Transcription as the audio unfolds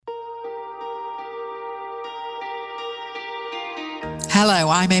Hello,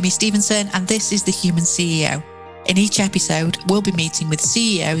 I'm Amy Stevenson, and this is The Human CEO. In each episode, we'll be meeting with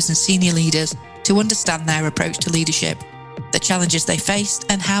CEOs and senior leaders to understand their approach to leadership, the challenges they faced,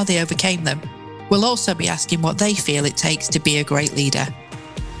 and how they overcame them. We'll also be asking what they feel it takes to be a great leader.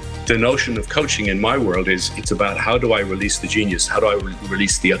 The notion of coaching in my world is it's about how do I release the genius? How do I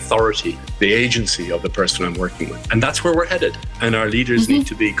release the authority, the agency of the person I'm working with? And that's where we're headed. And our leaders need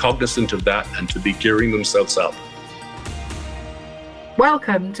to be cognizant of that and to be gearing themselves up.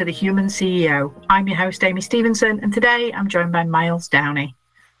 Welcome to The Human CEO. I'm your host, Amy Stevenson, and today I'm joined by Myles Downey.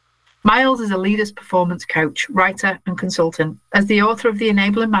 Myles is a leader's performance coach, writer and consultant. As the author of The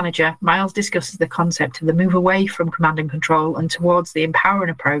Enabling Manager, Myles discusses the concept of the move away from command and control and towards the empowering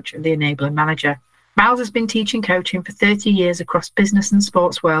approach of the Enabling Manager. Myles has been teaching coaching for 30 years across business and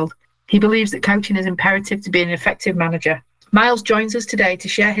sports world. He believes that coaching is imperative to be an effective manager. Myles joins us today to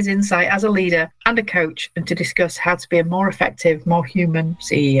share his insight as a leader and a coach and to discuss how to be a more effective, more human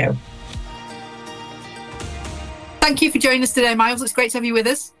CEO. Thank you for joining us today, Myles. It's great to have you with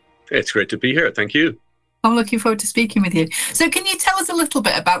us. It's great to be here. Thank you. I'm looking forward to speaking with you. So can you tell us a little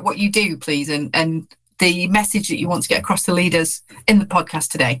bit about what you do, please, and the message that you want to get across to leaders in the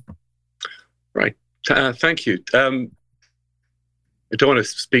podcast today? Right. Thank you. I don't want to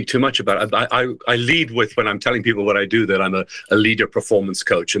speak too much about it. I lead with, when I'm telling people what I do, that I'm a leader performance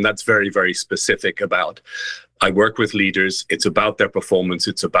coach. And that's very, very specific about, I work with leaders. It's about their performance.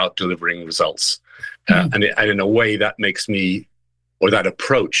 It's about delivering results. And in a way that makes me, or that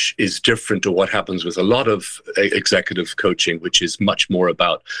approach is different to what happens with a lot of executive coaching, which is much more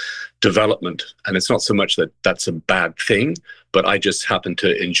about development. And it's not so much that that's a bad thing, but I just happen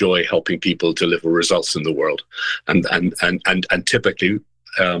to enjoy helping people deliver results in the world. And typically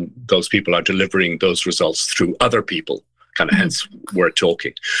those people are delivering those results through other people, kind of hence we're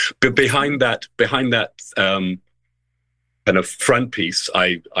talking. But behind that kind of front piece,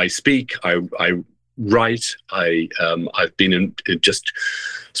 I speak, I write. I've been just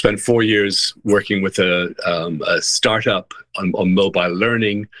spent 4 years working with a startup on mobile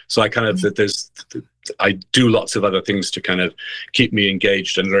learning. So I kind of I do lots of other things to kind of keep me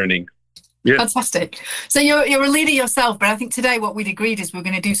engaged and learning. Yeah. Fantastic. So you're a leader yourself, but I think today what we'd agreed is we're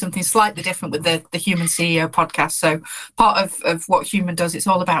going to do something slightly different with the Human CEO podcast. So part of what Human does, it's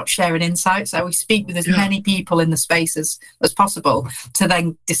all about sharing insights. So we speak with as many people in the space as possible to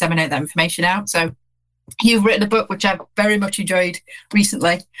then disseminate that information out. So you've written a book, which I've very much enjoyed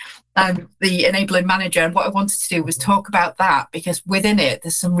recently, The Enabling Manager. And what I wanted to do was talk about that, because within it,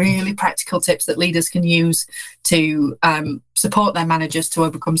 there's some really practical tips that leaders can use to support their managers to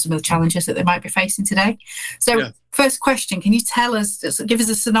overcome some of the challenges that they might be facing today. So first question, can you tell us, give us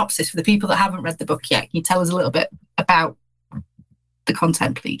a synopsis for the people that haven't read the book yet? Can you tell us a little bit about the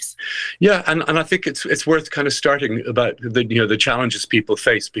content, please? Yeah, and I think it's worth kind of starting about the challenges people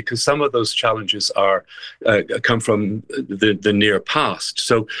face, because some of those challenges are come from the near past.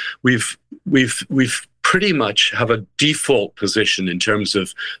 So we've pretty much have a default position in terms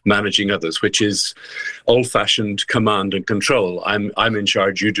of managing others, which is old-fashioned command and control. I'm in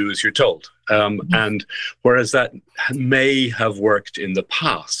charge, you do as you're told. And whereas that may have worked in the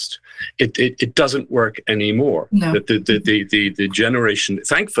past, it doesn't work anymore. No. The generation,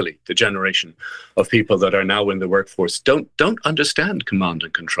 thankfully, the generation of people that are now in the workforce don't understand command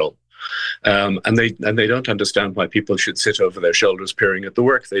and control. And they don't understand why people should sit over their shoulders peering at the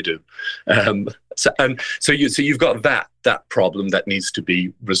work they do. So you've got that problem that needs to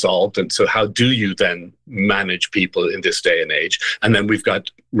be resolved. And so how do you then manage people in this day and age? And then we've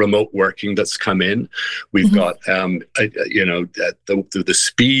got remote working that's come in. We've got the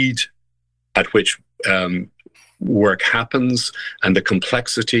speed at which work happens, and the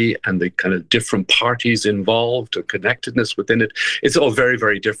complexity and the kind of different parties involved, or connectedness within it. It's all very,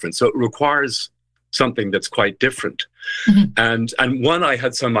 very different. So it requires something that's quite different. And one, I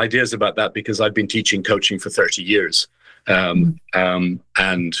had some ideas about that because I've been teaching coaching for 30 years, and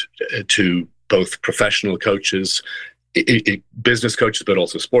to both professional coaches, business coaches, but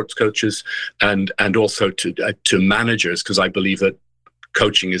also sports coaches, and also to managers, because I believe that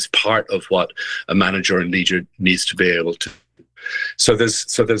coaching is part of what a manager and leader needs to be able to. So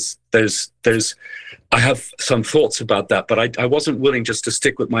I have some thoughts about that, but I wasn't willing just to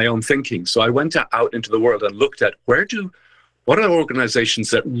stick with my own thinking. So I went out into the world and looked at what are organizations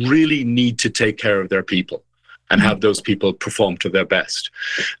that really need to take care of their people and have those people perform to their best.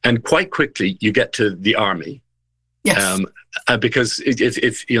 And quite quickly you get to the army. Yes. Because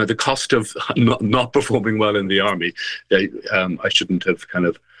it's the cost of not performing well in the army. I shouldn't have kind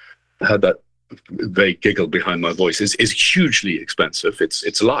of had that vague giggle behind my voice. Is hugely expensive.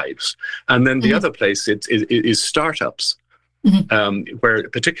 It's lives. And then the other place is startups. where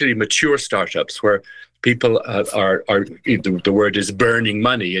particularly mature startups, where people are the word is burning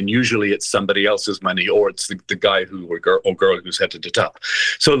money, and usually it's somebody else's money, or it's the guy or girl who's headed it up.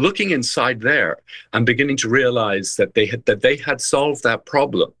 So looking inside there, I'm beginning to realize that they had solved that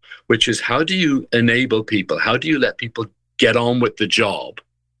problem, which is, how do you enable people? How do you let people get on with the job,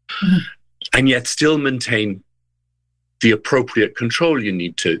 and yet still maintain the appropriate control you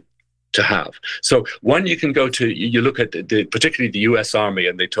need to have? So one, you can go to, you look at particularly the US Army,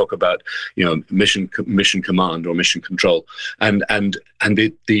 and they talk about, mission command or mission control, and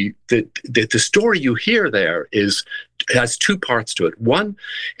the story you hear there has two parts to it. One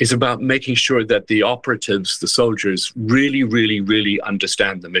is about making sure that the operatives, the soldiers, really, really, really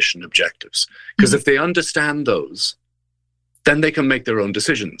understand the mission objectives, because if they understand those, then they can make their own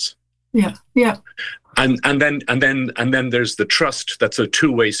decisions. Yeah. And then there's the trust. That's a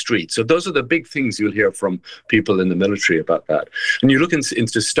two-way street. So those are the big things you'll hear from people in the military about that. And you look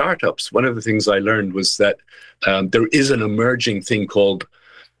into startups, one of the things I learned was that there is an emerging thing called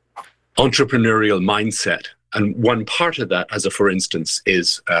entrepreneurial mindset. And one part of that, for instance,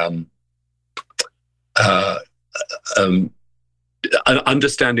 is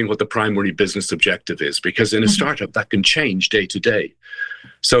understanding what the primary business objective is, because in a startup that can change day to day.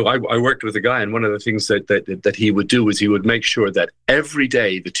 So I worked with a guy, and one of the things that he would do is he would make sure that every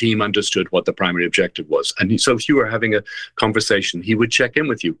day the team understood what the primary objective was. And so if you were having a conversation, he would check in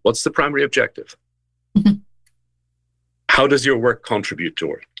with you. What's the primary objective? How does your work contribute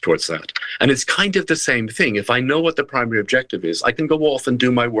towards that? And it's kind of the same thing. If I know what the primary objective is, I can go off and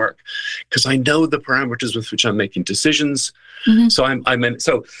do my work because I know the parameters with which I'm making decisions.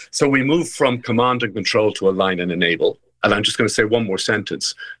 So we move from command and control to align and enable. And I'm just going to say one more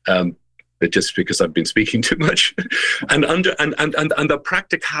sentence, just because I've been speaking too much. and the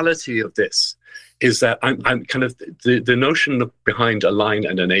practicality of this is that I'm kind of the notion behind align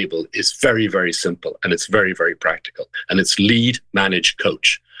and enable is very, very simple, and it's very, very practical. And it's lead, manage,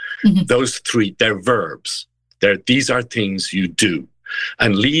 coach. Those three, they're verbs. These are things you do.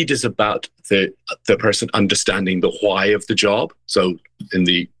 And lead is about the person understanding the why of the job. So in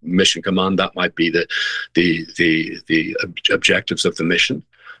the mission command, that might be the objectives of the mission.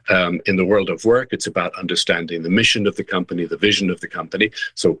 In the world of work, it's about understanding the mission of the company, the vision of the company.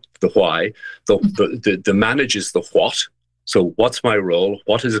 So the why. The manage is the what. So what's my role?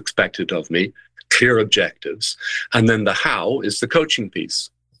 What is expected of me? Clear objectives. And then the how is the coaching piece.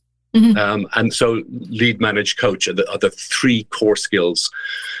 And so lead, manage, coach are the three core skills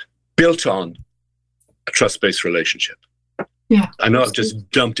built on a trust-based relationship. Yeah, I know I've just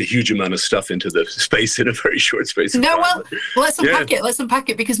dumped a huge amount of stuff into the space in a very short space of time. Well, let's unpack it. Let's unpack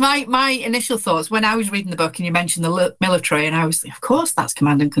it, because my initial thoughts when I was reading the book and you mentioned the military, and I was, of course, that's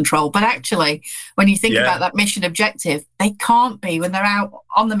command and control. But actually, when you think about that mission objective, they can't be, when they're out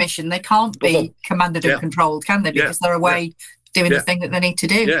on the mission, they can't be commanded and controlled, can they? Because they're away doing the thing that they need to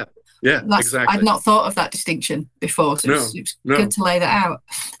do. Yeah, exactly. I'd not thought of that distinction before, so it's good to lay that out.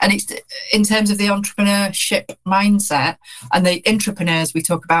 And it's in terms of the entrepreneurship mindset and the entrepreneurs we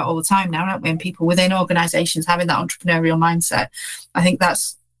talk about all the time now, don't we? And people within organisations having that entrepreneurial mindset. I think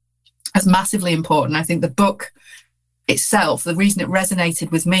that's massively important. I think the book itself, the reason it resonated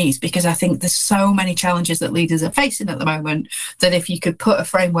with me is because I think there's so many challenges that leaders are facing at the moment that if you could put a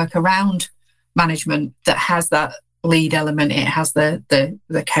framework around management that has that lead element, it has the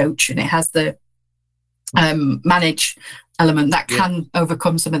coach, and it has the manage element that can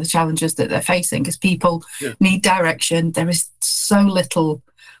overcome some of the challenges that they're facing, because people need direction. There is so little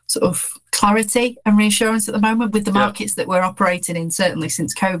sort of clarity and reassurance at the moment with the markets that we're operating in. Certainly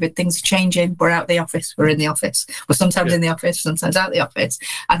since COVID, things are changing. We're out the office, we're in the office, we're sometimes in the office, sometimes out the office.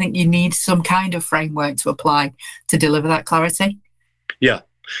 I think you need some kind of framework to apply to deliver that clarity.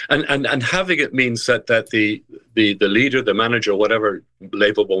 And having it means that the leader, the manager, whatever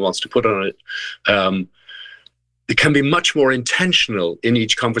label one wants to put on it, it can be much more intentional in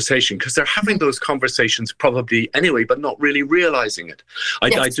each conversation, because they're having those conversations probably anyway, but not really realizing it.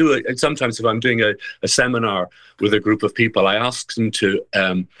 I do it sometimes. If I'm doing a seminar with a group of people, I ask them to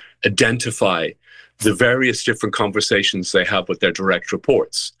identify the various different conversations they have with their direct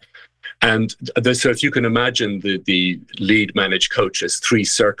reports. And so if you can imagine the lead, manage, coach as three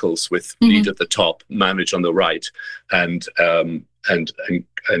circles with lead at the top, manage on the right, and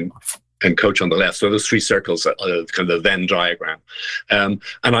coach on the left. So those three circles are kind of the Venn diagram. And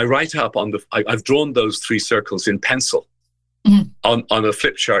I write up I've drawn those three circles in pencil on a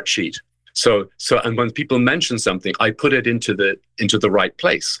flip chart sheet. And when people mention something, I put it into the right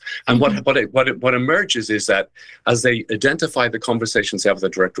place. And what emerges is that as they identify the conversations they have with the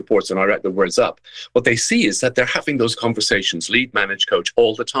direct reports, and I write the words up, what they see is that they're having those conversations, lead, manage, coach,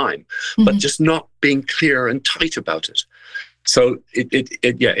 all the time, but just not being clear and tight about it. So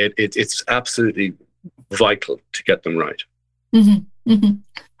it's absolutely vital to get them right.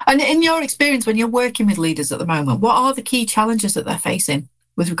 And in your experience, when you're working with leaders at the moment, what are the key challenges that they're facing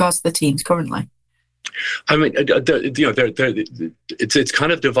with regards to the teams currently? I mean, it's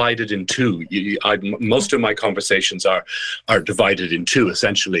kind of divided in two. Most of my conversations are divided in two,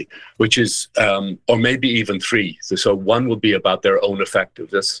 essentially, which is, or maybe even three. So one will be about their own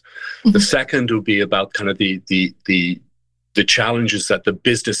effectiveness. The second will be about kind of the challenges that the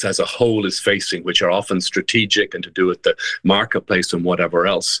business as a whole is facing, which are often strategic and to do with the marketplace and whatever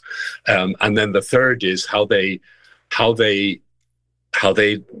else. And then the third is how they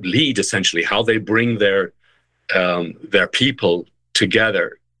lead, essentially, how they bring their people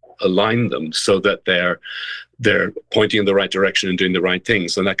together, align them so that they're pointing in the right direction and doing the right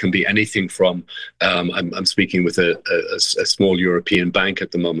things. And that can be anything from, I'm speaking with a small European bank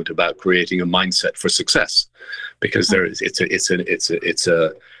at the moment about creating a mindset for success, because it's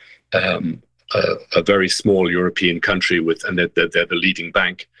a very small European country and they're the leading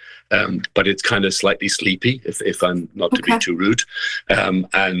bank. But it's kind of slightly sleepy, if I'm not to be too rude,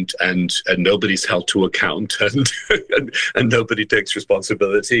 and nobody's held to account, and nobody takes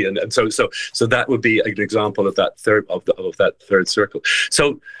responsibility, and so that would be an example of that third circle.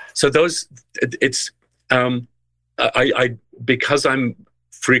 So those it's I because I'm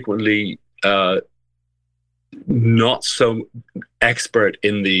frequently not so expert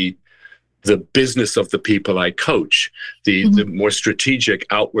in the business of the people I coach, the more strategic,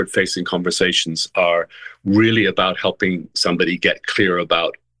 outward-facing conversations are really about helping somebody get clear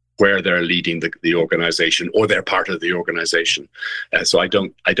about where they're leading the organization, or they're part of the organization. So I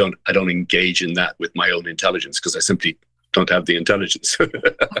don't engage in that with my own intelligence, because I simply don't have the intelligence. Or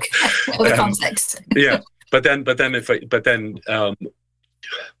the context. Yeah, but then,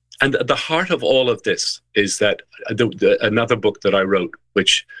 and at the heart of all of this is that another book that I wrote,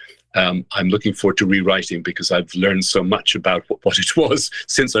 which I'm looking forward to rewriting because I've learned so much about what it was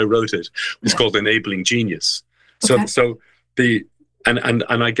since I wrote it. It's called Enabling Genius. So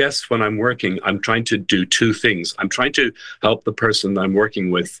I guess when I'm working, I'm trying to do two things. I'm trying to help the person I'm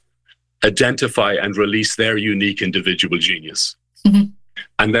working with identify and release their unique individual genius.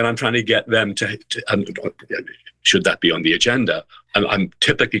 And then I'm trying to get them to should that be on the agenda, I'm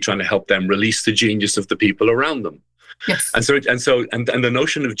typically trying to help them release the genius of the people around them. Yes. And the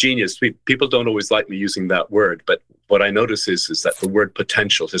notion of genius, people don't always like me using that word, but what I notice is that the word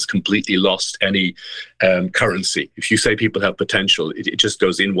potential has completely lost any currency. If you say people have potential, it just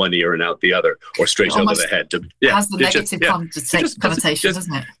goes in one ear and out the other, or straight over the head. It has the negative connotation,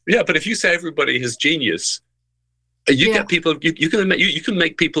 doesn't it? Yeah, but if you say everybody has genius, you get people. You can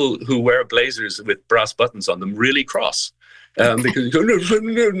make people who wear blazers with brass buttons on them really cross. Because you go, no,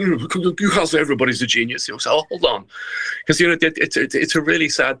 you can't say everybody's a genius. You know, so hold on, because it's a really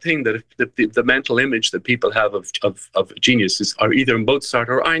sad thing that the mental image that people have of geniuses are either Mozart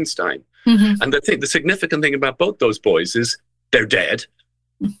or Einstein. And the significant thing about both those boys is they're dead,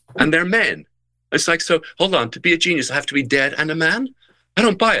 and they're men. It's like, so hold on, to be a genius, I have to be dead and a man? I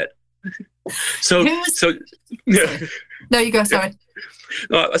don't buy it. So yeah. No, you go. Sorry.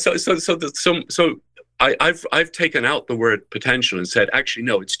 I've taken out the word potential and said, actually,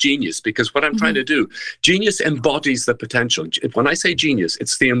 no, it's genius, because what I'm trying to do, genius embodies the potential. When I say genius,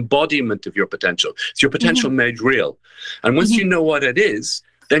 it's the embodiment of your potential. It's your potential made real. And once you know what it is,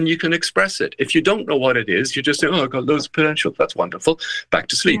 then you can express it. If you don't know what it is, you just say, oh, I've got loads of potential. That's wonderful. Back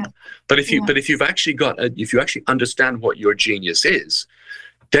to sleep. Yeah. But if you actually understand what your genius is,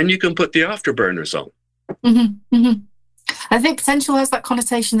 then you can put the afterburners on. I think potential has that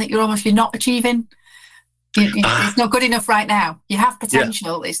connotation that you're not achieving. It's not good enough right now. You have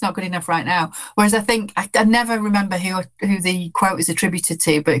potential, it's not good enough right now. Whereas I think, I never remember who the quote is attributed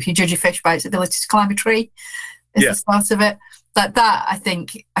to, but if you judge a fish by its ability to climb a tree, is the start of it. That I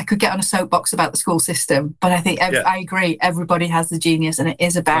think I could get on a soapbox about the school system, but I think I agree, everybody has the genius, and it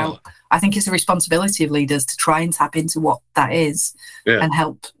is about, I think it's a responsibility of leaders to try and tap into what that is and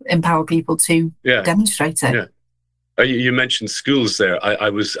help empower people to demonstrate it. You mentioned schools there. I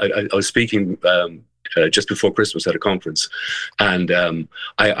was speaking just before Christmas at a conference, and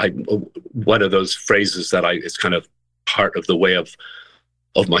I one of those phrases that it's kind of part of the way of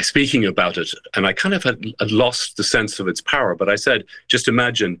my speaking about it, and I kind of had lost the sense of its power. But I said, just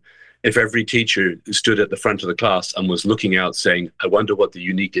imagine if every teacher stood at the front of the class and was looking out saying, I wonder what the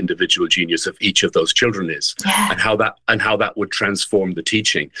unique individual genius of each of those children is, and how that would transform the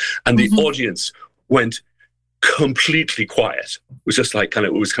teaching. And the audience went completely quiet. It was just like kind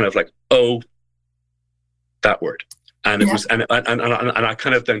of like, oh, that word. And it was, and I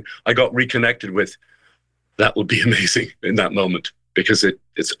kind of then I got reconnected with, that would be amazing in that moment, because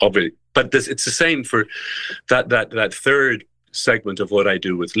it's obvious. But it's the same for that third segment of what I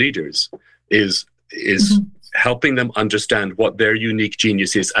do with leaders is helping them understand what their unique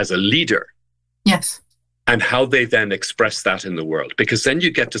genius is as a leader. Yes. And how they then express that in the world, because then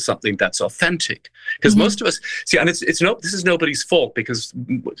you get to something that's authentic. Because most of us see, and this is nobody's fault, because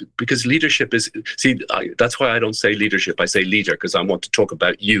leadership is, that's why I don't say leadership, I say leader, because I want to talk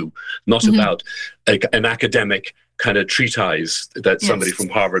about you, not about an academic kind of treatise that somebody from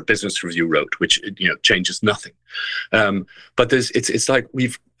Harvard Business Review wrote, which changes nothing. But it's like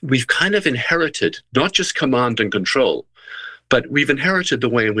we've kind of inherited not just command and control, but we've inherited the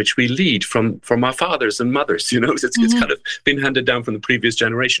way in which we lead from our fathers and mothers. It's kind of been handed down from the previous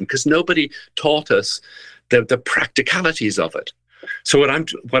generation, because nobody taught us the practicalities of it. So what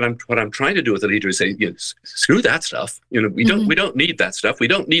I'm trying to do with a leader is say, screw that stuff. We don't need that stuff. We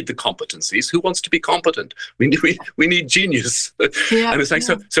don't need the competencies. Who wants to be competent? We need genius. And it's like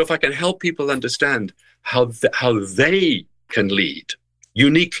so if I can help people understand how they can lead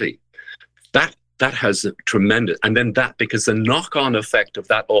uniquely, that has a tremendous, and then because the knock-on effect of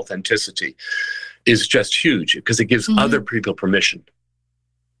that authenticity is just huge, because it gives other people permission.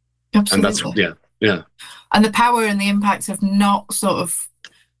 Absolutely. And that's, And the power and the impact of not sort of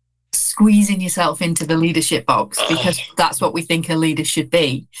squeezing yourself into the leadership box, because that's what we think a leader should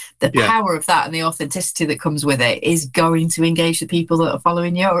be. The power of that and the authenticity that comes with it is going to engage the people that are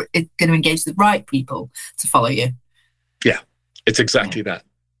following you, or it's going to engage the right people to follow you. Yeah, it's exactly that.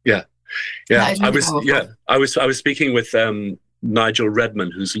 Yeah. Yeah, I was speaking with Nigel Redman,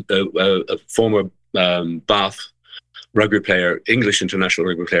 who's a former Bath rugby player, English international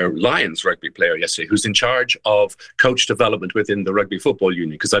rugby player, Lions rugby player yesterday, who's in charge of coach development within the Rugby Football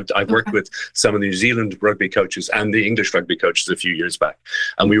Union. Because I've worked with some of the New Zealand rugby coaches and the English rugby coaches a few years back,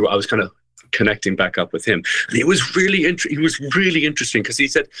 and I was kind of connecting back up with him. And it was really interesting, because he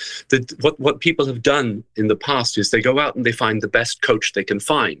said that what people have done in the past is they go out and they find the best coach they can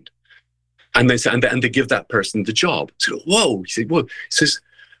find. And they say, and they give that person the job. So, whoa! He said, "Whoa!" He says,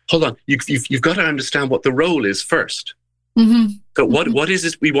 "Hold on, you've got to understand what the role is first. So, what is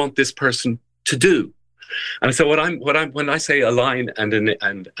it we want this person to do?" And so, when I say align and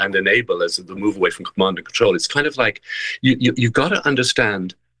enable as the move away from command and control, it's kind of like you've got to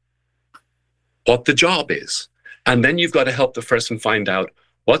understand what the job is, and then you've got to help the person find out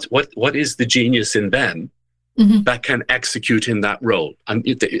what is the genius in them. That can execute in that role, and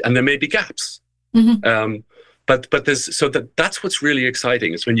there may be gaps, but that's what's really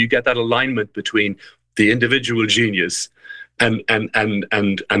exciting, is when you get that alignment between the individual genius and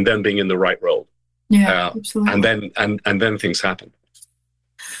them being in the right role. Absolutely. And then things happen.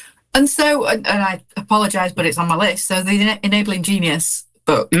 And so, and I apologize, but it's on my list. So the Enabling Genius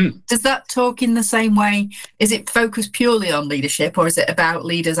book, does that talk in the same way? Is it focused purely on leadership, or is it about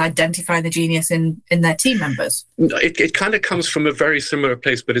leaders identifying the genius in their team members? It kind of comes from a very similar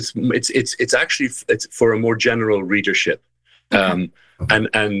place, but it's actually for a more general readership. And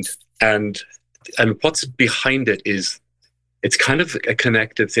what's behind it is it's kind of a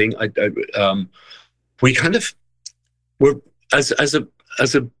connected thing. We're as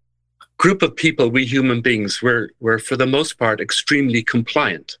a group of people, we human beings, we're for the most part extremely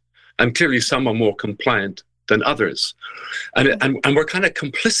compliant, and clearly some are more compliant than others, and we're kind of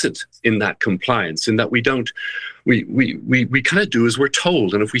complicit in that compliance, in that we kind of do as we're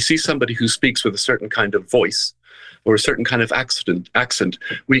told. And if we see somebody who speaks with a certain kind of voice or a certain kind of accent,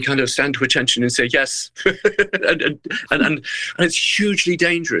 we kind of stand to attention and say yes, and it's hugely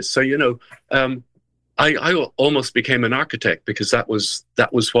dangerous. So I almost became an architect, because that was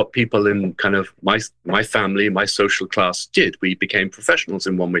what people in kind of my family, my social class did. We became professionals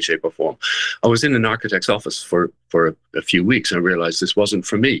in one way, shape, or form. I was in an architect's office for a few weeks, and I realized this wasn't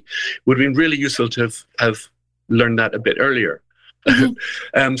for me. It would have been really useful to have learned that a bit earlier.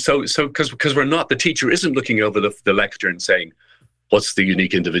 So because we're not, the teacher isn't looking over the lecture and saying, what's the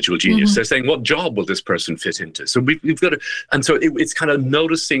unique individual genius? They're saying, what job will this person fit into? So we've got to, and so it's kind of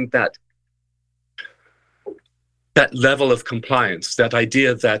noticing that level of compliance, that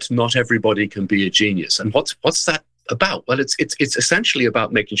idea that not everybody can be a genius. And what's that about? Well, it's essentially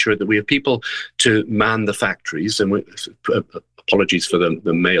about making sure that we have people to man the factories, and apologies for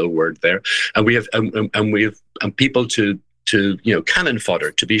the male word there, and we have people to to, cannon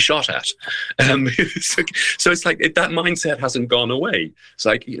fodder to be shot at. So it's like that mindset hasn't gone away. It's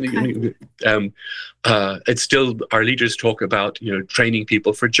like, it's still, our leaders talk about, training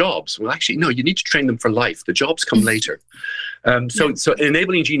people for jobs. Well, actually, no, you need to train them for life. The jobs come later. So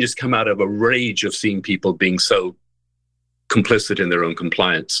enabling genius come out of a rage of seeing people being so complicit in their own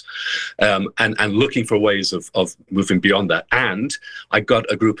compliance, and looking for ways of moving beyond that. And I got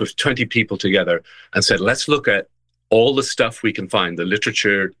a group of 20 people together and said, let's look at all the stuff we can find, the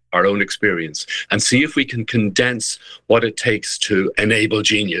literature, our own experience, and see if we can condense what it takes to enable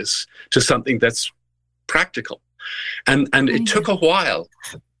genius to something that's practical. And it took a while.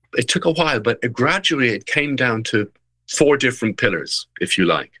 But gradually it came down to 4 different pillars, if you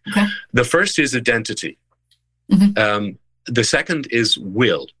like. Okay. The first is identity. Mm-hmm. The second is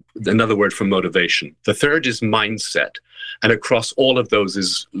will, another word for motivation. The third is mindset. And across all of those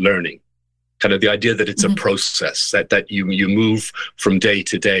is learning. Kind of the idea that it's a process, that you move from day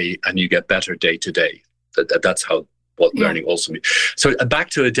to day and you get better day to day. That's what learning also means. So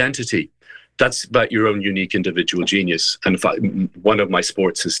back to identity. That's about your own unique individual genius. And one of my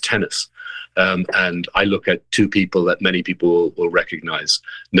sports is tennis. And I look at 2 people that many people will recognize,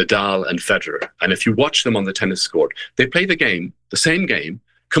 Nadal and Federer. And if you watch them on the tennis court, they play the same game,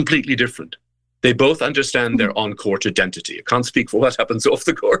 completely different. They both understand their on-court identity. I can't speak for what happens off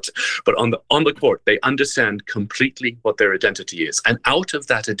the court, but on the court, they understand completely what their identity is. And out of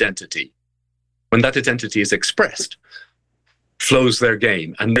that identity, when that identity is expressed, flows their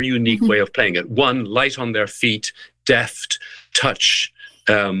game and their unique way of playing it. One, light on their feet, deft, touch,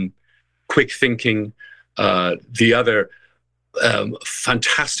 quick thinking. The other,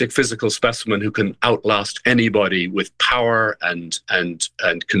 fantastic physical specimen who can outlast anybody with power and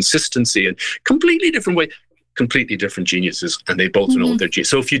consistency, and completely different way, completely different geniuses, and they both know what their genius.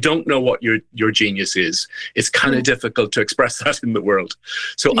 So if you don't know what your genius is, it's kind of difficult to express that in the world.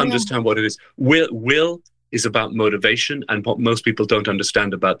 So understand what it is. Will is about motivation, and what most people don't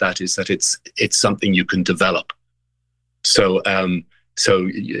understand about that is that it's something you can develop. So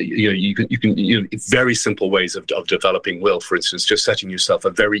you can very simple ways of developing will. For instance, just setting yourself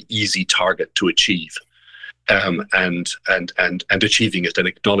a very easy target to achieve, and achieving it and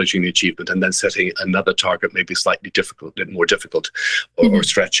acknowledging the achievement, and then setting another target maybe slightly difficult, a bit more difficult, or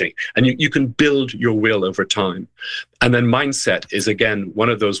stretching. And you can build your will over time. And then mindset is, again, one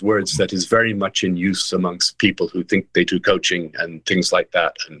of those words that is very much in use amongst people who think they do coaching and things like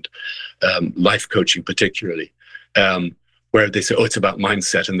that, and life coaching particularly. Where they say, it's about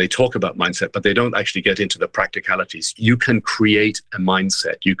mindset, and they talk about mindset, but they don't actually get into the practicalities. You can create a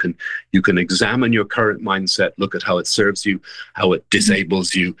mindset. You can examine your current mindset, look at how it serves you, how it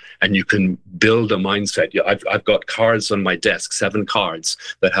disables you, and you can build a mindset. I've got cards on my desk, 7 cards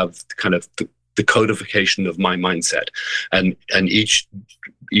that have kind of the codification of my mindset, and each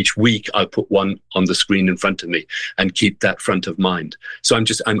week I put one on the screen in front of me and keep that front of mind. So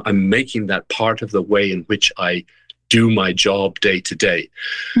I'm making that part of the way in which I do my job day to day.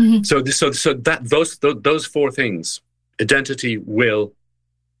 So those 4 things: identity, will,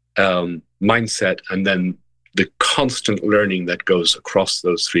 mindset, and then the constant learning that goes across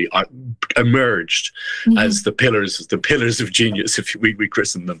those 3 are emerged as the pillars of genius, if we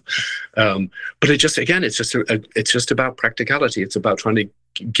christen them. But it's just about practicality. It's about trying to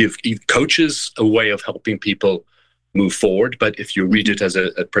give coaches a way of helping people move forward. But if you read it as a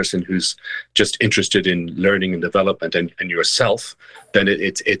person who's just interested in learning and development and yourself, then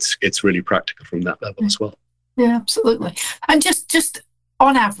it's really practical from that level as well. Yeah, absolutely. And just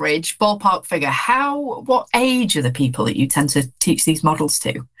on average, ballpark figure, what age are the people that you tend to teach these models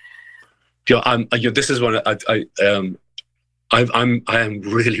to? This is one I am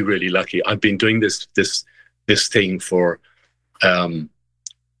really, really lucky. I've been doing this thing for 30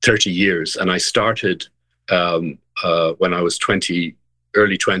 years, and I started when I was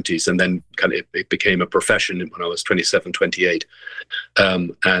early 20s, and then kind of it became a profession when I was 27, 28.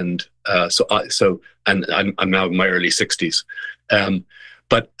 And I'm now in my early 60s.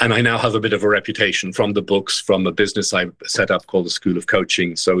 And I now have a bit of a reputation from the books, from a business I set up called the School of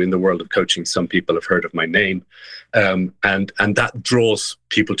Coaching. So in the world of coaching, some people have heard of my name, and that draws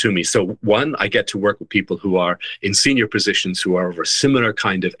people to me. So one, I get to work with people who are in senior positions, who are of a similar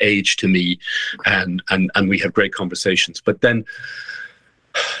kind of age to me, and we have great conversations. But then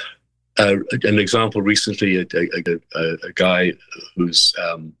an example recently, a guy who's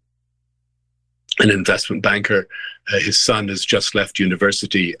an investment banker. His son has just left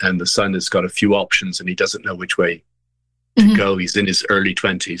university, and the son has got a few options, and he doesn't know which way to go. He's in his early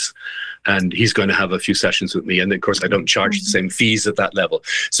 20s, and he's going to have a few sessions with me. And of course, I don't charge the same fees at that level.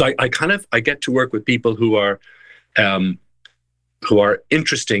 So I get to work with people who are who are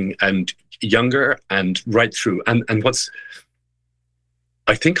interesting and younger and right through. And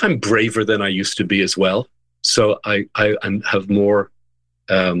I think I'm braver than I used to be as well. So I have more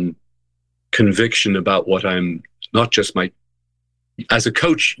conviction about what I'm, not just as a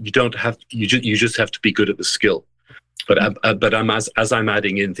coach, you just have to be good at the skill. But as I'm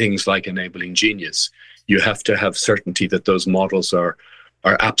adding in things like enabling genius, you have to have certainty that those models are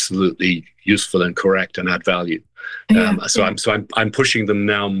absolutely useful and correct and add value. I'm pushing them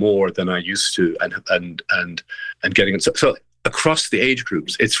now more than I used to, and getting it. So across the age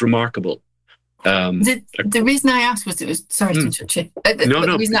groups, it's remarkable. The reason I asked was sorry to touch you.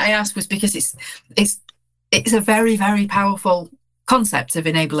 The reason I asked was because it's a very, very powerful concept of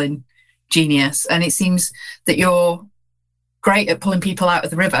enabling genius, and it seems that you're great at pulling people out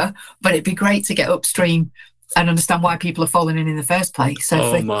of the river, but it'd be great to get upstream and understand why people are falling in the first place.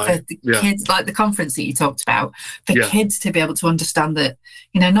 So for the kids, like the conference that you talked about, for kids to be able to understand that,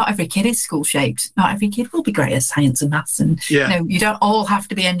 not every kid is school shaped. Not every kid will be great at science and maths. And, you don't all have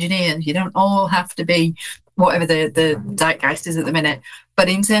to be engineers. You don't all have to be whatever the zeitgeist is at the minute. But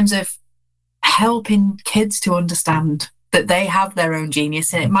in terms of helping kids to understand that they have their own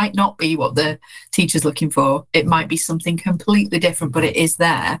genius, and it might not be what the teacher's looking for. It might be something completely different, but it is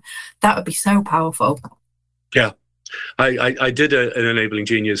there. That would be so powerful. Yeah, I did an Enabling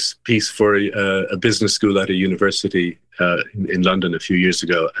Genius piece for a business school at a university in London a few years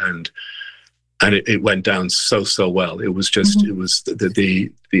ago, and it went down so well. It was just it was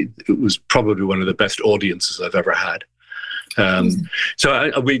it was probably one of the best audiences I've ever had.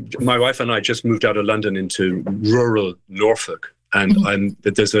 So my wife and I just moved out of London into rural Norfolk, and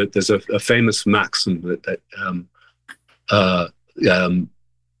there's a famous maxim that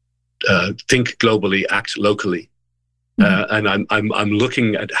think globally, act locally, and I'm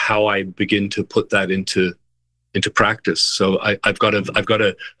looking at how I begin to put that into practice. So I've got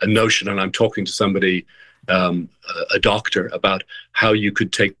a notion, and I'm talking to somebody, a doctor, about how you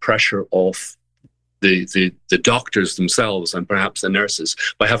could take pressure off the doctors themselves and perhaps the nurses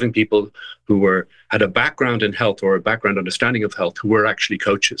by having people who had a background in health or a background understanding of health who were actually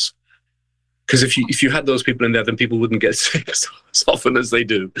coaches. Because if you had those people in there, then people wouldn't get sick as often as they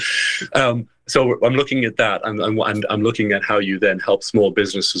do. So I'm looking at that, and I'm looking at how you then help small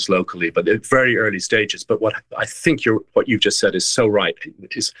businesses locally, but at very early stages. But what I think what you've just said is so right,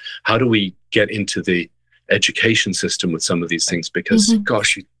 is how do we get into the education system with some of these things? Because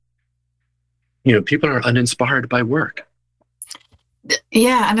gosh, people are uninspired by work.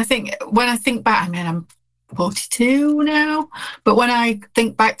 Yeah, and I think when I think back, I'm 42 now, but when I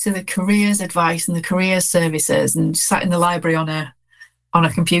think back to the careers advice and the careers services, and sat in the library on a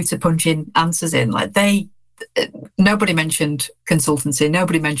computer punching answers in, nobody mentioned consultancy,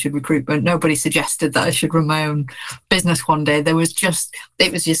 nobody mentioned recruitment, nobody suggested that I should run my own business one day. It was just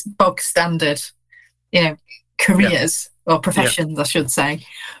bog standard, careers or professions, I should say.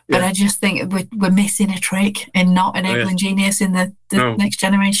 But I just think we're missing a trick in not enabling genius in the next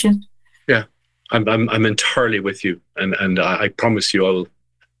generation. Yeah. I'm entirely with you, and I promise you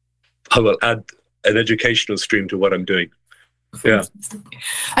I will add an educational stream to what I'm doing. Yeah.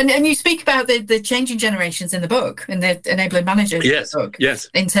 And you speak about the changing generations in the book, in the Enabling Manager book. Yes.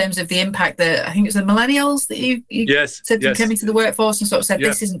 In terms of the impact that I think it was the millennials that you said came into the workforce and sort of said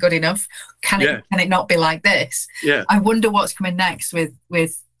this isn't good enough. Can it not be like this? Yeah. I wonder what's coming next with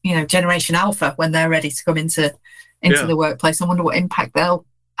Generation Alpha when they're ready to come into the workplace. I wonder what impact they'll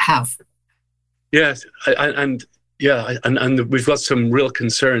have. Yes, and we've got some real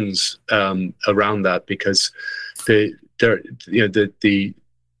concerns around that, because the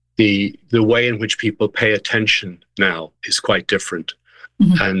way in which people pay attention now is quite different,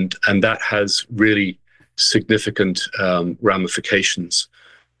 and that has really significant ramifications.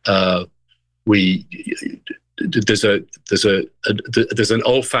 There's an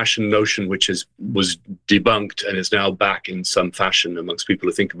old-fashioned notion which was debunked and is now back in some fashion amongst people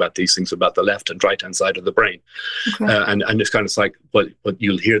who think about these things, about the left and right-hand side of the brain. Okay. And it's kind of like what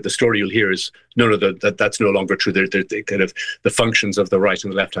you'll hear. The story you'll hear is that's no longer true. They're kind of the functions of the right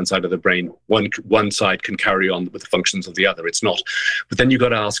and the left-hand side of the brain. One side can carry on with the functions of the other. It's not. But then you've got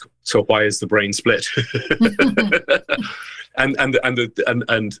to ask, so why is the brain split? And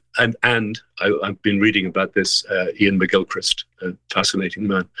I've been reading about this. Ian McGilchrist, a fascinating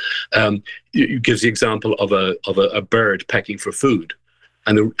man, gives the example of a bird pecking for food,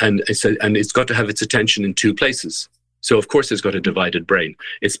 and it's got to have its attention in two places. So of course it's got a divided brain.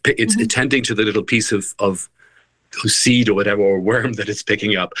 It's attending to the little piece of seed or whatever, or worm that it's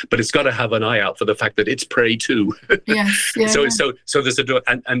picking up, but it's got to have an eye out for the fact that it's prey too. Yes. Yeah. So there's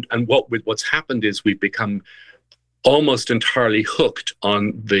what's happened is we've become almost entirely hooked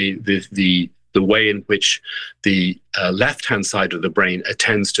on the way in which the left-hand side of the brain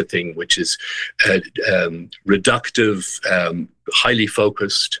attends to things, which is reductive, highly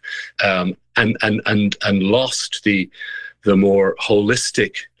focused, and lost the more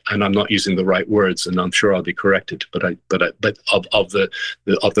holistic. And I'm not using the right words, and I'm sure I'll be corrected. But of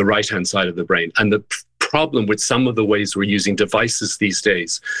the right-hand side of the brain, and the problem with some of the ways we're using devices these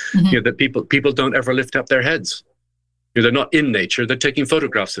days, that people don't ever lift up their heads. They're not in nature; they're taking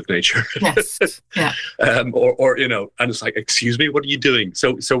photographs of nature. Yes. Yeah. Or and it's like, excuse me, what are you doing?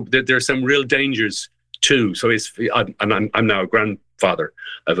 So there are some real dangers too. So I'm now a grandfather.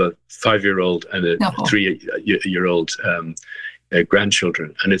 I have a 5-year-old and a 3-year-old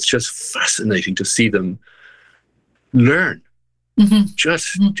grandchildren, and it's just fascinating to see them learn.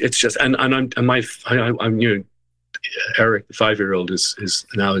 It's just, and I'm Eric, the 5-year-old, is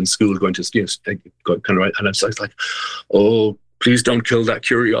now in school going to kind of right, and it's like, oh, please don't kill that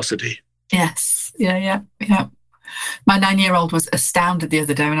curiosity. Yes, yeah. My 9-year-old was astounded the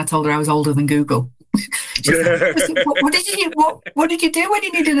other day when I told her I was older than Google. What did you do when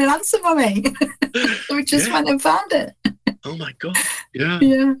you needed an answer, Mummy? We just went and found it. Oh my God!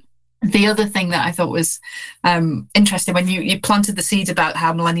 Yeah. The other thing that I thought was interesting, when you planted the seed about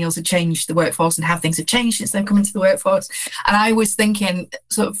how millennials have changed the workforce and how things have changed since they've come into the workforce, and I was thinking,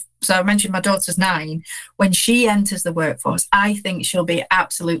 so I mentioned my daughter's 9. When she enters the workforce, I think she'll be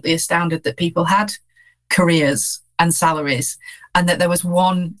absolutely astounded that people had careers and salaries, and that there was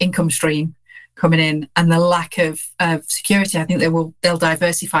one income stream coming in, and the lack of security. I think they'll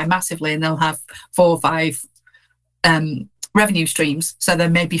diversify massively, and they'll have 4 or 5 revenue streams. So there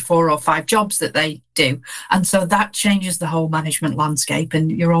may be 4 or 5 jobs that they do. And so that changes the whole management landscape, and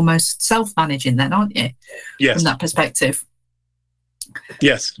you're almost self-managing then, aren't you? Yes. From that perspective.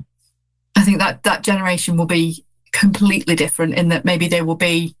 Yes. I think that generation will be completely different in that maybe there will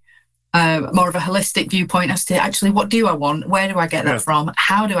be more of a holistic viewpoint as to actually, what do I want? Where do I get that from?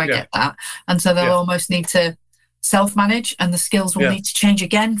 How do I get that? And so they'll almost need to self-manage, and the skills will need to change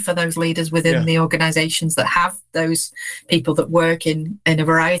again for those leaders within the organizations that have those people that work in a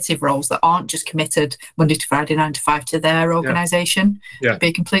variety of roles that aren't just committed Monday to Friday 9 to 5 to their organization. It'll be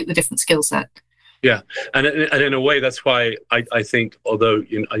a completely different skill set. Yeah, and in a way, that's why I think, although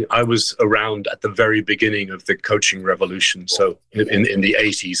I was around at the very beginning of the coaching revolution, so in the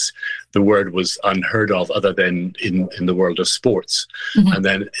 80s, the word was unheard of other than in the world of sports. And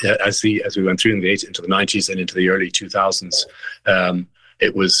then as we went through in the 80s into the 90s and into the early 2000s,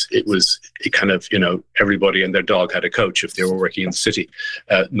 it kind of, everybody and their dog had a coach if they were working in the city.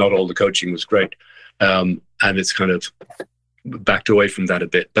 Not all the coaching was great, and it's kind of backed away from that a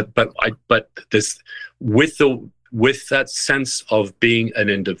bit, but this with that sense of being an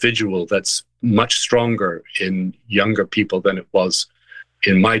individual that's much stronger in younger people than it was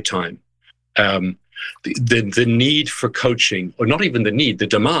in my time. The need for coaching, or not even the need, the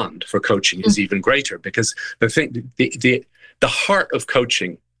demand for coaching is even greater, because the heart of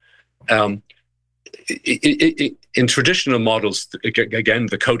coaching. In traditional models, again,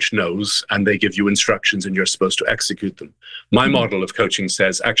 the coach knows and they give you instructions and you're supposed to execute them. My model of coaching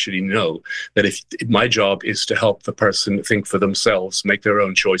says, actually, no, that if my job is to help the person think for themselves, make their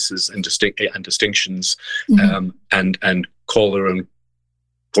own choices and distinctions, and call their own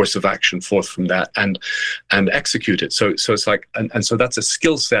course of action forth from that and execute it. So it's like, and so that's a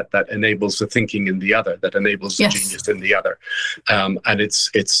skill set that enables the thinking in the other, that enables the genius in the other. And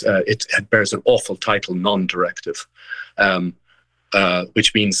it bears an awful title, non-directive,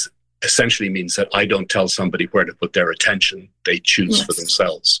 which essentially means that I don't tell somebody where to put their attention. They choose for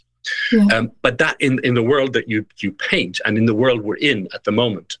themselves. But that in the world that you paint, and in the world we're in at the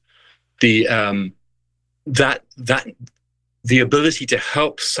moment, the ability to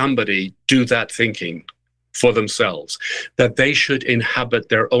help somebody do that thinking for themselves, that they should inhabit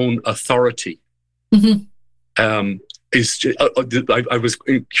their own authority, is. I was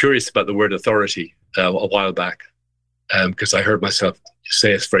curious about the word authority a while back, because I heard myself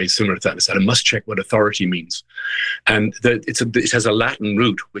say it's very similar to that. I said, I must check what authority means, and it has a Latin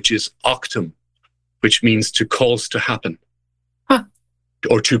root which is octum, which means to cause to happen,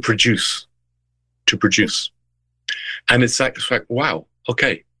 or to produce. And it's like wow,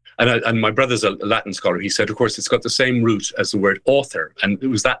 okay. And my brother's a Latin scholar. He said, of course, it's got the same root as the word author. And it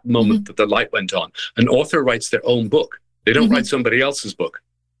was that moment that the light went on. An author writes their own book. They don't write somebody else's book.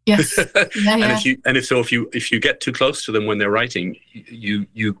 Yes. And if you get too close to them when they're writing,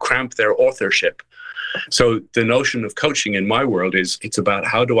 you cramp their authorship. So the notion of coaching in my world it's about,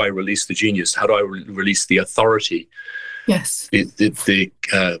 how do I release the genius? How do I release the authority? Yes.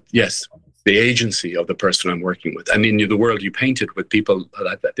 Yes. the agency of the person I'm working with. And in the world you painted with people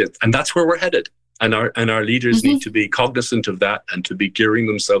like that, and that's where we're headed. And our leaders need to be cognizant of that and to be gearing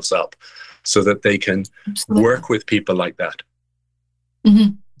themselves up so that they can work with people like that.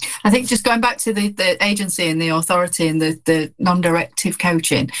 I think just going back to the agency and the authority and the non-directive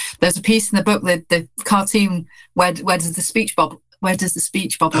coaching, there's a piece in the book, the cartoon, where does the speech bubble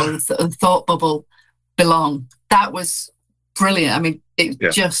or the thought bubble belong? That was brilliant. I mean, it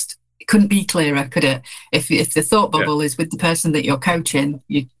just couldn't be clearer, could it? If the thought bubble is with the person that you're coaching,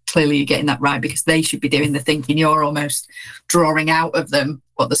 you're getting that right, because they should be doing the thinking. You're almost drawing out of them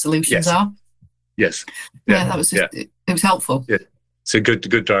what the solutions are. Yes. Yeah, that was just, it was helpful. Yeah, it's a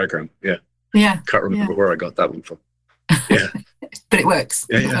good diagram. Yeah. Can't remember where I got that one from. Yeah. But it works.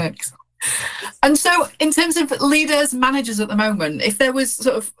 It works. And so, in terms of leaders, managers at the moment, if there was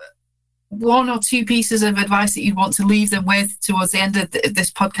sort of one or two pieces of advice that you'd want to leave them with towards the end of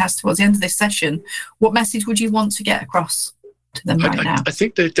this podcast, towards the end of this session, what message would you want to get across to them right now? I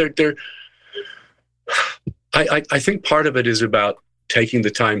think that I think part of it is about taking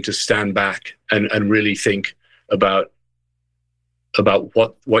the time to stand back and really think about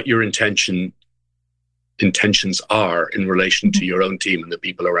what your intentions are in relation to your own team and the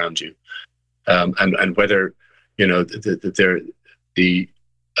people around you, and whether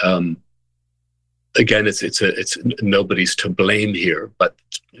again, it's nobody's to blame here, but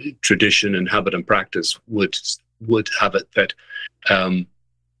tradition and habit and practice would have it that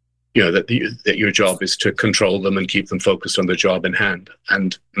that your job is to control them and keep them focused on the job in hand,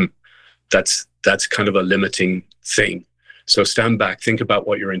 and that's kind of a limiting thing. So stand back, think about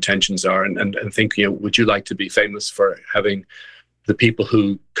what your intentions are, and think, would you like to be famous for having the people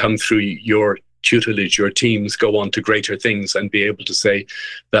who come through your tutelage, your teams, go on to greater things and be able to say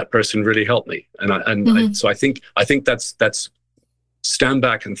that person really helped me? So I think that's stand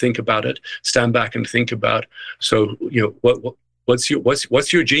back and think about it. Stand back and think about, so what's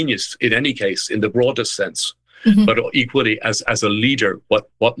your genius in any case, in the broadest sense, but equally as a leader,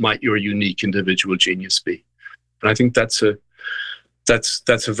 what might your unique individual genius be? And I think that's a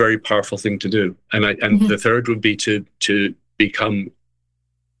very powerful thing to do. And the third would be to become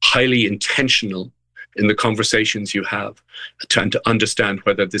highly intentional in the conversations you have, trying to understand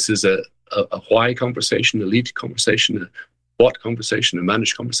whether this is a why conversation, a lead conversation, a what conversation, a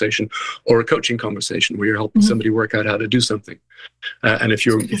managed conversation, or a coaching conversation where you're helping somebody work out how to do something. And if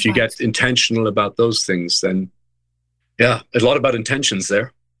you get intentional about those things, then a lot about intentions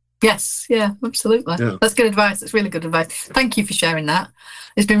there. Yes, yeah, absolutely. Yeah. That's good advice. That's really good advice. Thank you for sharing that.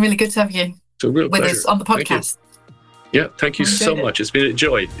 It's been really good to have you with us on the podcast. Thank you so much. It's been a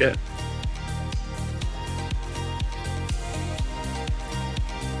joy. Yeah.